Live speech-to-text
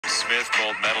Smith,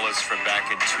 gold medalist from back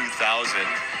in 2000,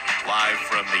 live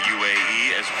from the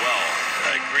UAE as well.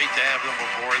 Great to have them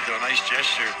aboard, though. Nice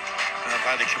gesture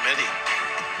by the committee.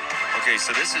 Okay,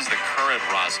 so this is the current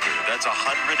roster. That's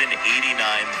 189,000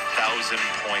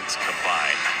 points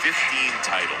combined, 15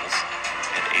 titles,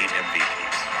 and 8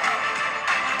 MVPs.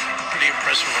 Pretty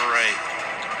impressive array.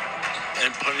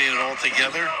 And putting it all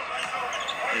together,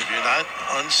 if you're not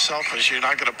unselfish, you're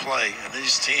not going to play. And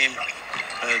this team,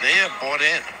 they have bought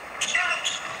in.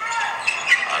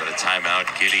 Out of the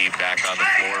timeout, Giddey back on the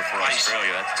floor for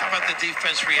Australia. That's How about the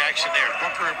defense reaction there?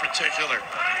 Booker in particular.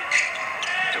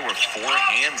 There were 4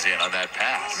 hands in on that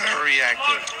pass. Very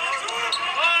active.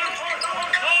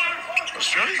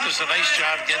 Australia does a nice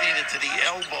job getting it to the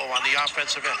elbow on the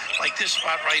offensive end, like this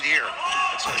spot right here.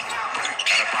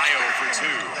 Adebayo for 2.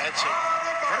 That's a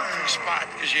perfect spot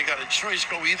because you got a choice: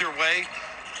 go either way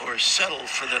or settle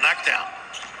for the knockdown.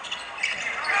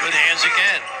 Good hands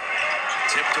again.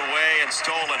 Tipped away and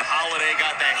stolen. Holiday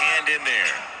got the hand in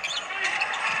there.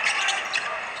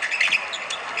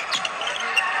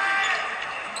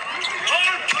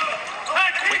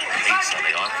 Quick pace on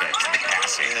the offense. The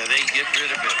passing. Yeah, they get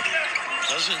rid of it.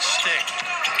 Doesn't stick.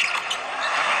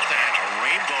 How about that? A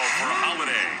rainbow for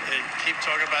Holiday. They keep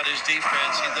talking about his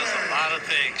defense. He does a lot of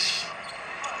things.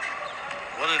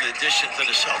 What an addition to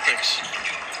the Celtics.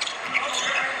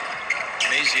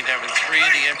 Amazing having 3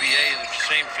 in the NBA in the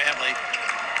same family.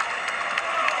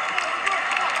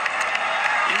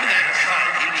 Even that cut,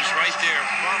 he was right there,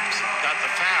 bumped, got the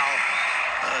foul.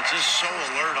 Just so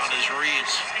alert on his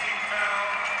reads.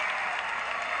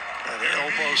 That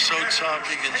elbow so tough,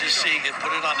 you can just see he can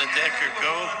put it on the deck or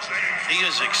go. He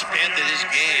has expanded his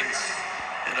game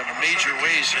in a major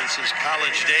way since his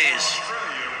college days.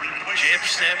 Jab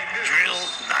step, drill,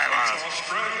 nylon.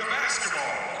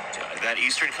 That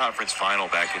Eastern Conference final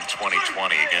back in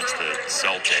 2020 against the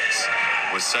Celtics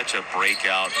was such a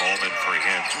breakout moment for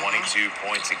him. 22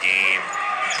 points a game.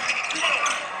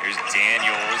 Here's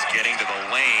Daniels getting to the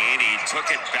lane. He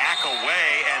took it back away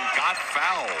and got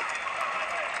fouled.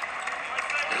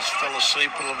 Just fell asleep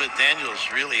a little bit. Daniels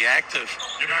really active.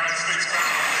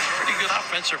 Pretty good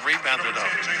offensive rebounder, though.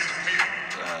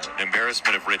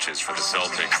 Embarrassment of riches for the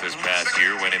Celtics this past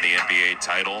year, winning the NBA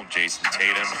title. Jason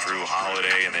Tatum, Drew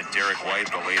Holiday, and then Derek White,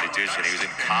 the late addition. He was in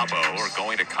Cabo, or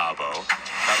going to Cabo,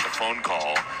 got the phone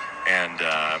call, and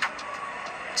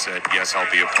said, yes,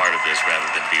 I'll be a part of this rather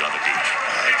than be on the beach.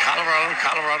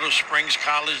 Colorado Springs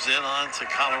College, then on to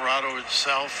Colorado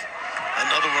itself.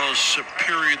 Another one of those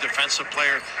superior defensive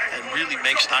player and really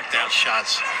makes knockdown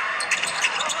shots.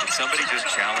 Did somebody just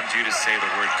challenge you to say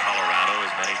the word Colorado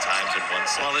as many times in one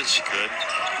sentence? Well, it's good.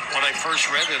 When I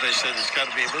first read it, I said it's got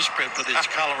to be a misprint, but it's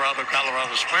Colorado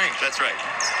Springs. That's right.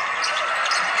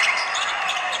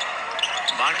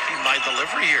 Mocking my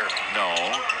delivery here. No.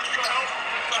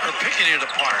 Or picking it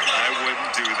apart. I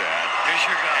wouldn't do that. Here's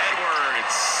your guy.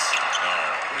 Edwards. No.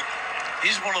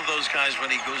 He's one of those guys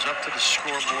when he goes up to the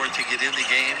scoreboard to get in the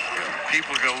game,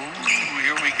 people go, ooh,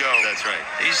 here we go. That's right.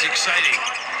 He's exciting.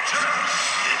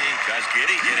 Josh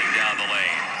Giddey getting down the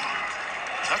lane.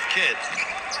 Tough kid.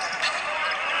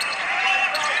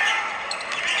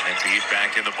 And Embiid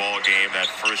back in the ball game. That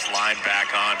first line back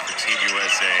on for Team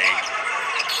USA.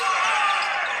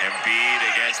 Embiid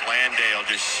against Landale,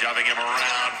 just shoving him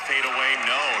around. Fade away,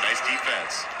 no. Nice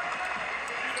defense.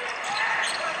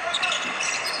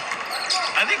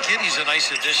 I think Giddey's a nice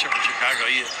addition for Chicago.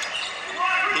 You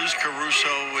lose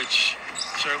Caruso, which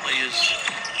certainly is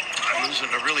losing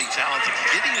a really talented.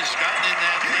 Giddey has gotten in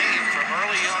that lane from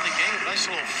early on the game. Nice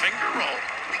little finger roll.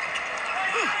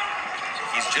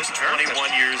 He's just 21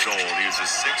 years old. He was a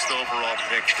 6th overall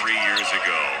pick 3 years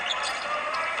ago.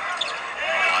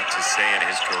 A lot to say in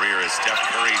his career as Steph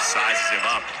Curry sizes him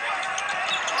up.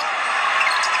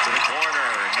 To the corner,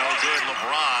 no good.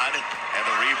 LeBron, and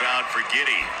the rebound for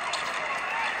Giddey.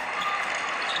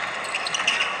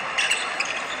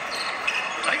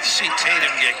 I'd like to see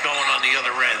Tatum get going on the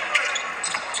other end.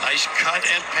 Nice cut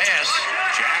and pass.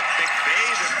 Jack McVay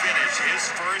to finish his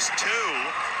first 2.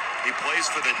 He plays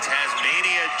for the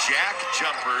Tasmania Jack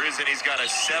Jumpers, and he's got a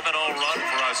 7-0 run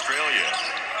for Australia.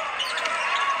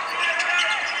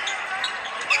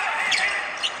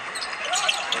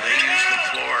 Well, they use the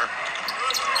floor.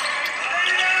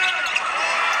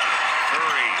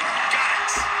 Curry got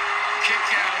it. Kick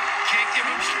out. Can't give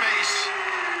him space.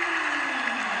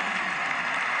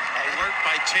 Alert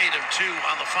by Tatum, too,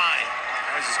 on the find.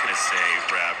 I was just going to say,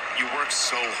 Brad, you work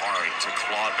so hard to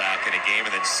claw back in a game,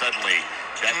 and then suddenly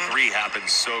that 3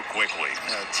 happens so quickly.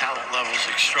 Talent level's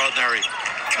extraordinary.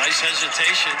 Nice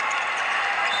hesitation.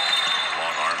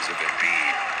 Long arms of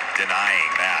Embiid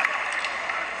denying that.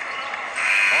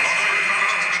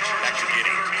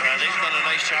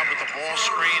 job with the ball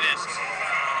screen.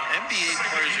 And NBA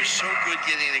players are so good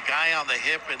getting the guy on the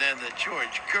hip and then the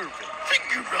George Gervin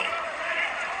finger roll.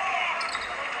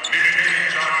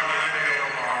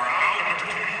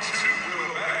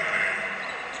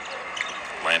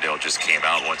 Landale just came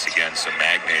out once again, so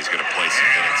Magnay is going to play some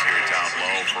minutes here down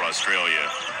low for Australia.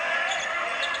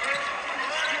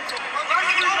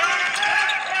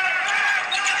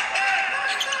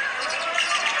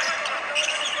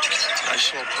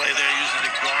 Nice little play there using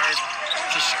the guard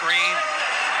to screen.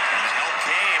 And the help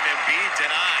came, Embiid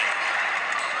denied.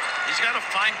 He's got to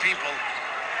find people.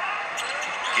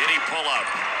 Giddy pull-up,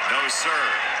 no sir.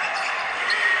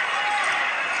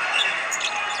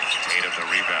 Tatum the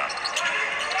rebound.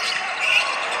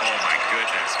 Oh my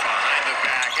goodness, behind the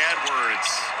back,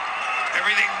 Edwards.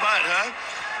 Everything but, huh?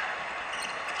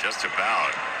 Just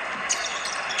about.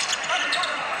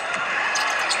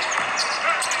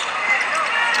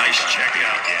 Nice check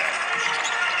out. Yeah.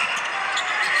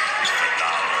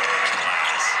 Phenomenal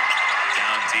class.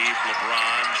 Down deep,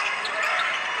 LeBron.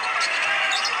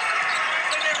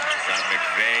 Got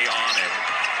McVay on him.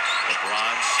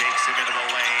 LeBron shakes him into the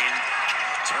lane.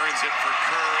 Turns it for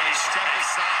Curry. Step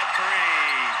aside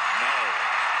three. No.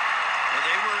 Well,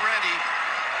 they were ready.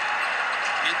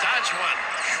 You dodge one.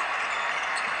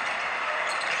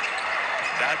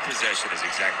 That possession is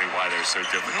exactly why they're so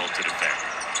difficult to defend.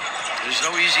 There's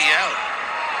no easy out.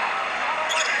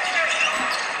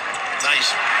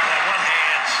 Nice. One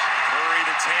hand. Curry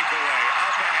the takeaway.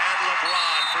 Up ahead,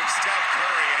 LeBron from Steph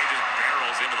Curry. And he just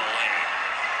barrels into the lane.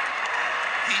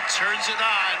 He turns it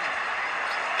on.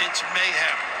 It's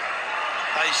mayhem.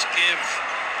 Nice give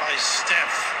by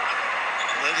Steph.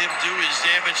 Let him do his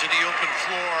damage in the open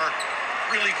floor.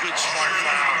 Really good smart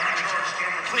foul.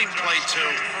 Clean play, too. A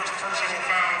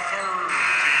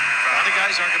lot of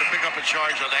guys aren't going to pick up a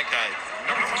charge on that guy.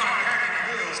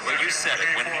 Well, you said it.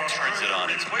 When he turns it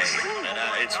on, it's mayhem.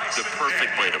 And it's the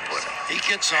perfect way to put it. He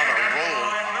gets on a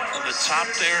roll from the top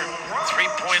there,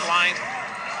 three-point line.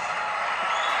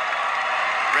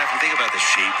 Raph, you think about the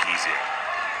shape he's in.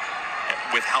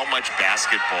 With how much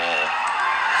basketball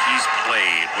he's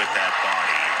played with that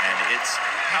body. And it's...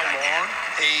 How long?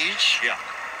 Age? Yeah.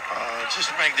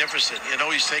 Just magnificent. You know,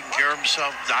 he's taking care of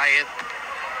himself, diet,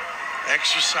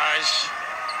 exercise,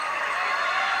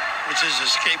 which has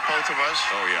escaped both of us.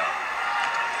 Oh, yeah.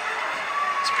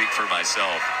 Speak for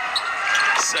myself.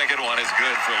 Second one is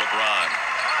good for LeBron.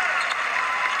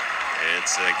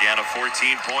 It's, again, a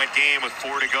 14-point game with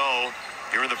 4 to go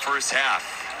here in the first half.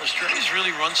 Australia's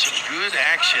really run some good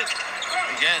action.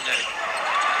 Again,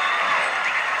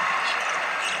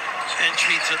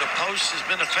 entry to the post has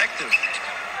been effective.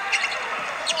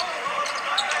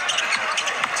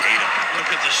 Tatum. Look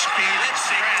at the speed.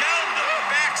 Down the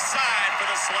backside for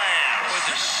the slam. With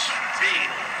the speed,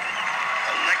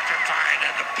 electrifying,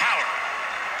 and the power.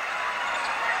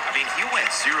 I mean, he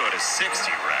went 0 to 60,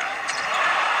 Raph.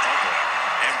 Oh, boy.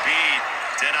 Embiid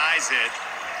denies it.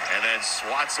 And then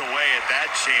swats away at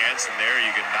that chance, and there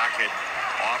you can knock it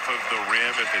off of the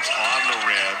rim if it's on the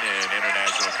rim in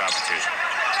international competition.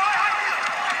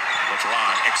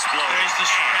 LeBron explodes. There's the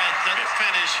strength, doesn't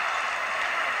finish.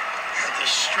 But the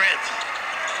strength.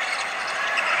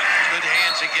 Good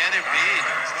hands again, Embiid.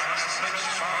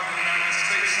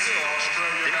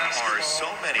 There are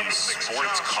so many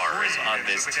sports cars on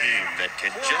this team that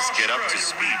can just get up to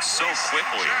speed so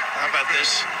quickly. How about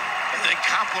this? And then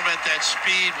complement that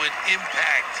speed with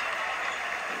impact.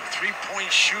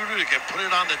 Three-point shooter that can put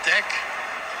it on the deck.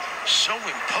 So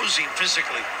imposing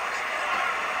physically.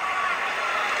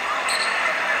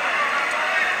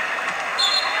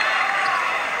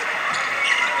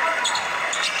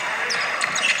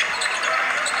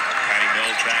 Patty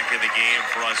Mills back in the game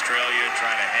for Australia,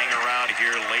 trying to hang around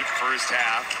here late first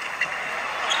half.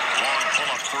 Long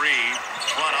pull-up three,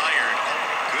 front iron.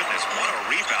 Oh, goodness, what a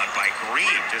rebound by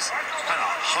Green. Just kind of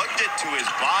hugged it to his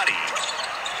body.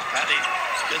 Patty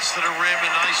gets to the rim,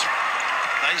 a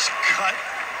nice cut.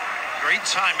 Great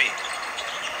timing.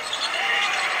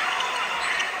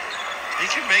 He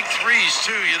can make threes,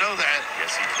 too, you know that.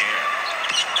 Yes, he can.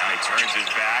 Now he turns his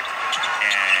back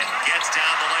and gets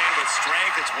down the lane with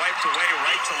strength. It's wiped away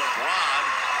right to LeBron,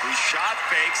 who shot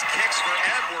fakes, kicks for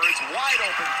Edwards. Wide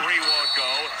open three won't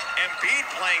go. Embiid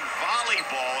playing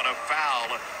volleyball and a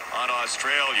foul on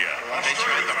Australia. Well, they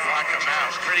tried to block him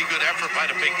out. Pretty good effort by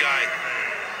the big guy.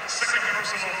 Second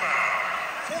personal foul.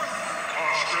 Fourth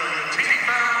Australia team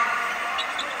foul.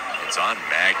 It's on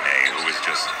Magnay, who was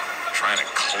just trying to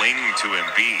cling to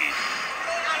Embiid.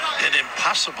 An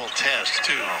impossible task,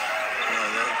 too.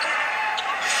 That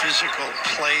physical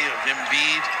play of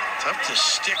Embiid. Tough to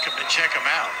stick him and check him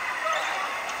out.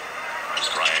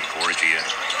 Brian Goorjian,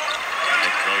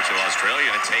 head coach of Australia,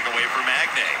 and a takeaway for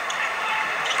Magne.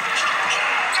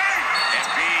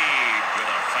 Embiid with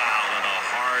a foul and a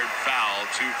hard foul.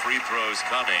 2 free throws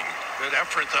coming. Good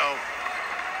effort, though.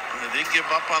 They didn't give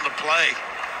up on the play.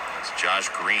 It's Josh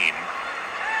Green.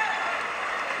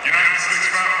 United States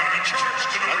foul in charge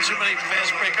to Not too many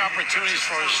fast break opportunities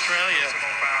for Australia.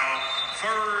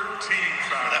 Third team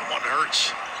foul. That one hurts.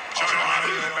 John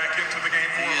Magne back into the game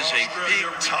for He is a big,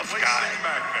 tough guy.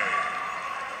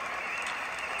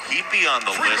 He'd be on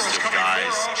the list of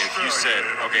guys, if you said,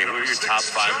 okay, who are your top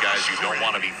 5 guys you don't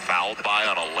want to be fouled by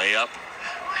on a layup?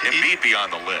 Embiid be on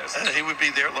the list. He would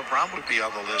be there. LeBron would be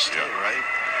on the list, too, right?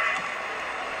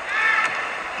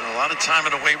 And a lot of time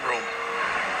in the weight room.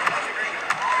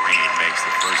 Green makes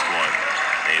the first one.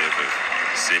 Native of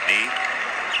Sydney.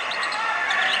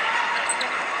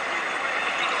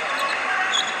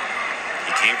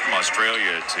 He came from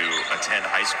Australia to attend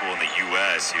high school in the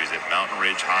U.S. He was at Mountain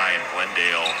Ridge High in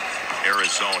Glendale,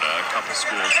 Arizona, a couple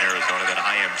schools in Arizona, then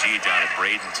IMG down in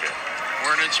Bradenton.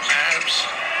 Hornets, Mavs,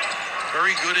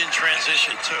 very good in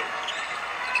transition, too.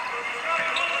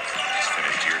 He's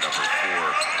finished year number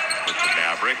 4 with the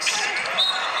Mavericks.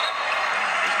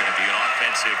 There's going to be an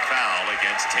offensive foul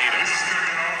against Tatum. This is an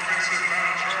offensive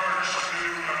foul charge to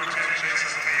number 10,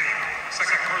 Jason Tatum.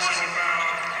 Second personal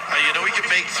foul. You know, he can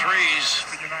make threes.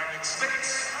 The United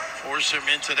States. Force him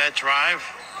into that drive.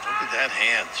 Look at that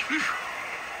hand. Whew.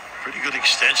 Pretty good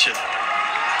extension.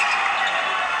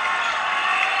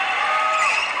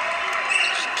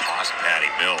 Just tossed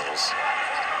Patty Mills.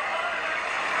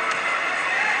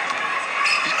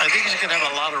 I think he's going to have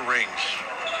a lot of rings.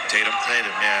 Tatum.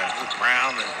 Yeah. With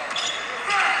Brown and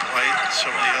White and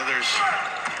so many others.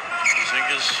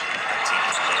 Zingas. That team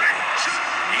is loaded.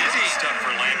 Easy stuff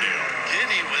for Landale.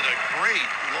 Giddy with a great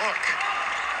look.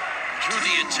 Drew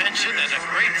the attention and a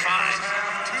great find.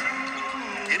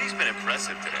 Giddy's been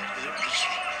impressive today.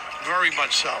 Very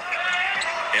much so.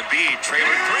 Embiid,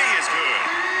 trailer 3 is good.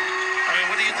 I mean,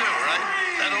 what do you do, right?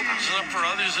 That opens it up for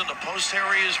others in the post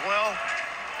area as well.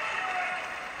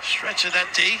 Stretch of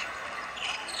that D.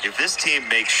 If this team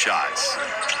makes shots,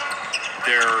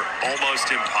 they're almost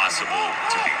impossible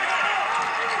to beat.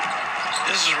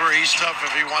 This is where he's tough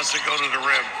if he wants to go to the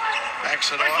rim.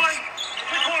 Backs it off.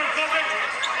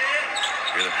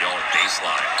 Hear them yelling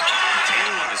baseline.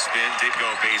 Tatum on the spin, did go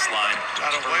baseline.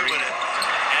 Got away with it.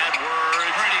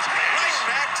 Edwards. Pretty Right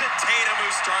back to Tatum, who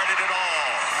started it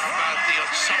all. How about the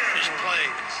unselfish play?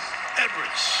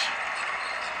 Edwards.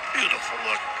 Beautiful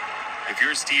look. If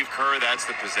you're Steve Kerr, that's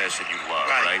the possession you love,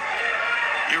 right?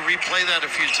 You replay that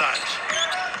a few times.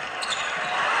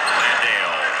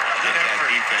 Landale. Good That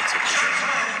effort. defensive possession.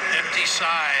 Empty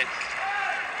side.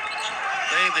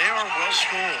 They are well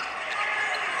schooled.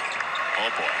 Oh,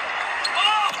 boy.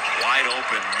 Wide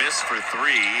open, miss for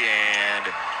 3, and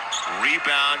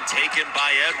rebound taken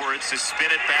by Edwards to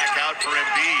spin it back out for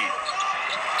Embiid.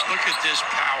 Look at this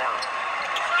power.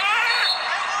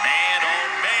 Man, oh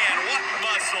man, what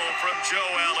muscle from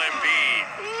Joel Embiid.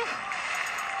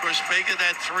 Of course, making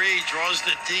that 3 draws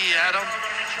the D at him.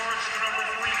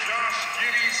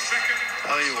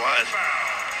 Tell you what,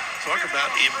 talk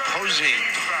about imposing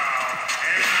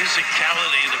the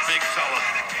physicality of the big fella.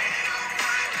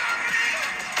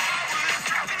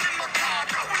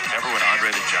 Remember when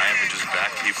Andre the Giant would just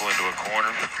back people into a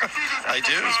corner? I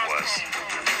do. This was.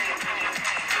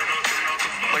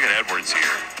 Look at Edwards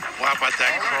here. Wow, about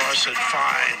that cross and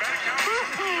fine.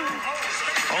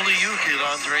 Only you get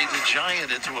Andre the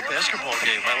Giant into a basketball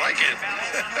game. I like it.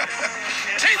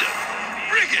 Tatum,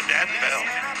 ringing that bell.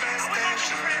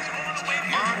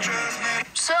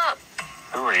 Sup?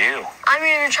 Who are you? I'm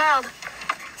your inner child.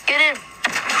 Get in.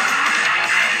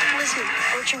 Listen,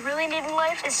 what you really need in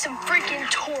life is some freaking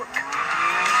torque.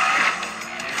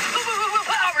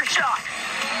 Power shot.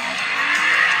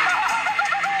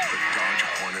 The Dodge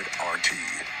Hornet RT,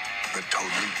 the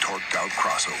totally torqued out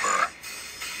crossover.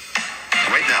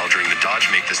 Right now, during the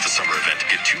Dodge Make This the Summer event,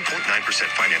 get 2.9%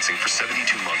 financing for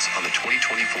 72 months on the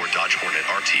 2024 Dodge Hornet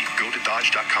RT. Go to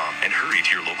Dodge.com and hurry to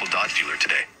your local Dodge dealer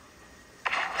today.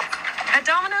 At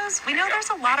Domino's, we know there's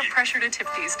a lot of pressure to tip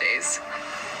these days.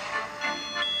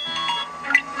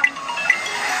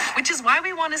 Which is why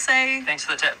we want to say, Thanks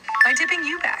for the tip. by tipping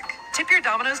you back. Tip your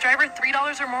Domino's driver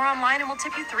 $3 or more online and we'll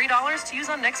tip you $3 to use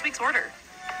on next week's order.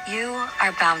 You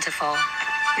are bountiful.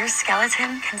 Your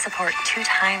skeleton can support 2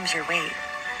 times your weight.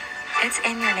 It's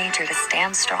in your nature to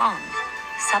stand strong.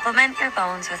 Supplement your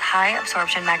bones with high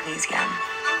absorption magnesium.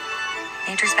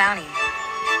 Nature's bounty.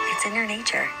 It's in your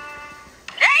nature.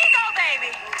 There you go,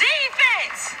 baby.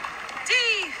 Defense.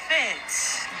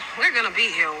 Defense. We're gonna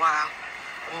be here a while.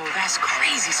 Oh, that's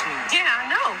crazy smooth. Yeah, I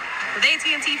know. With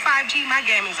AT&T 5G, my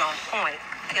gaming's on point.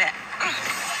 Look at that.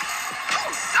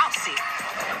 Oh, saucy.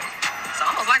 It's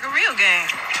almost like a real game.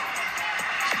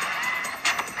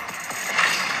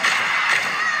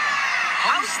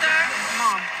 Poster.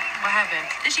 Mom, what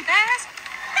happened? Did she pass?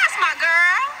 That's my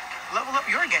girl. Level up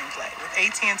your gameplay with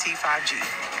AT&T 5G.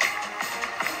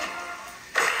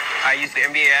 I use the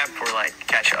NBA app for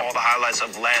catch all the highlights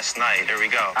of last night. There we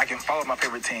go. I can follow my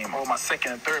favorite team or my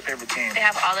second and third favorite team. They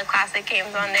have all the classic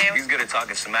games on there. He's good at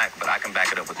talking smack, but I can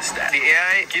back it up with the stats. The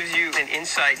AI gives you an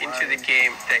insight into the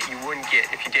game that you wouldn't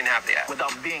get if you didn't have the app.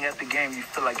 Without being at the game, you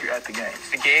feel like you're at the game.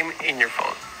 The game in your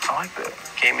phone. I like that.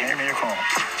 Game in your phone.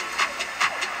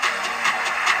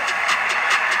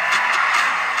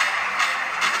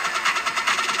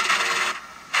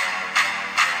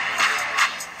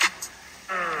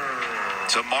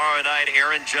 Tomorrow night,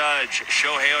 Aaron Judge,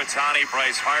 Shohei Ohtani,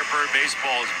 Bryce Harper,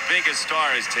 baseball's biggest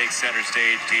stars take center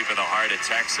stage deep in the heart of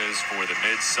Texas for the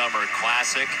Midsummer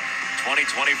Classic.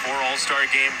 2024 All-Star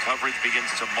Game coverage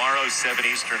begins tomorrow, 7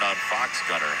 Eastern on Fox.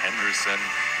 Gunnar Henderson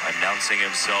announcing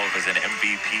himself as an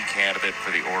MVP candidate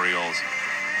for the Orioles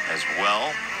as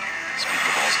well. Speaking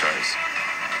of All-Stars,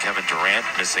 Kevin Durant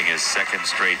missing his second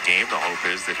straight game. The hope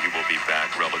is that he will be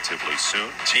back relatively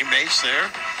soon. Teammates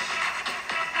there.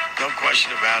 No question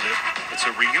about it. It's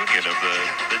a reunion of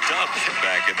the Dubs from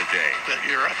back in the day.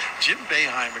 You're right. Jim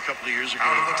Boeheim a couple of years ago,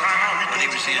 when he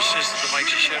was the assistant to Mike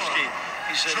Krzyzewski,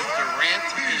 he said if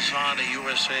Durant is on a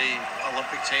USA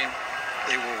Olympic team,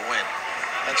 they will win.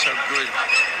 That's how good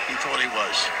he thought he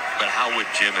was. But how would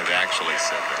Jim have actually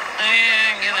said that?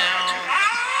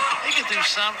 He can do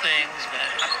some things, but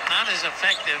not as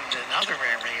effective in other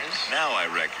areas. Now I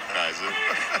recognize it.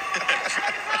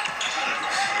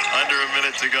 Under a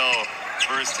minute to go,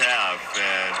 first half,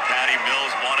 and Patty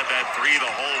Mills wanted that three the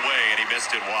whole way, and he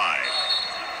missed it wide.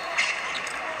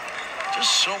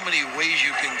 Just so many ways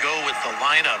you can go with the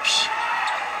lineups.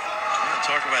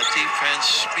 Talk about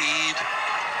defense, speed,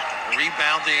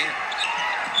 rebounding,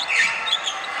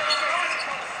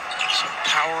 some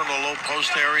power in the low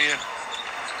post area.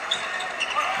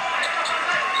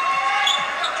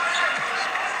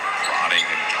 Prodding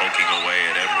and poking away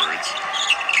at Edwards.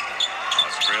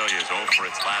 Australia's 0 for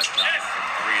its last 9 from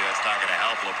 3. That's not going to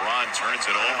help. LeBron turns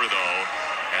it over, though,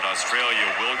 and Australia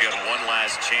will get one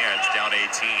last chance, down 18.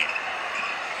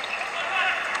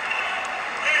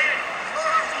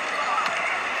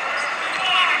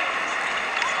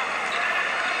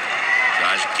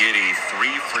 Josh Giddey, 3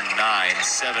 for 9,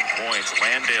 7 points.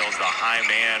 Landale's the high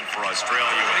man for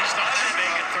Australia. He's not to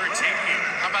make it 13.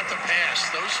 How about the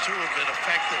pass? Those two have been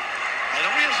effective. I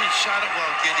know he hasn't shot it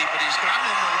well, Giddey, but he's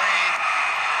gotten in the lane.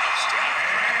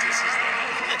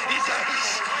 He does.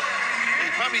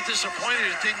 He's probably disappointed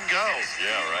it didn't go.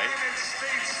 Yeah, right?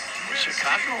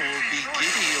 Chicago will be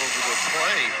giddy over the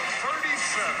play.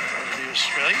 The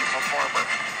Australian performer.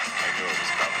 I knew it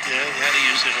was coming. Yeah, he had to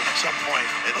use it at some point.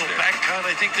 A little back cut.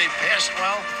 I think they passed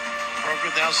well. Broke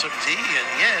it down some D, and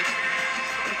yet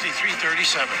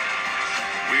 53-37.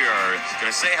 We are going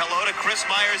to say hello to Chris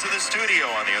Myers in the studio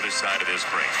on the other side of this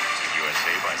break.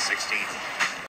 USA by 16.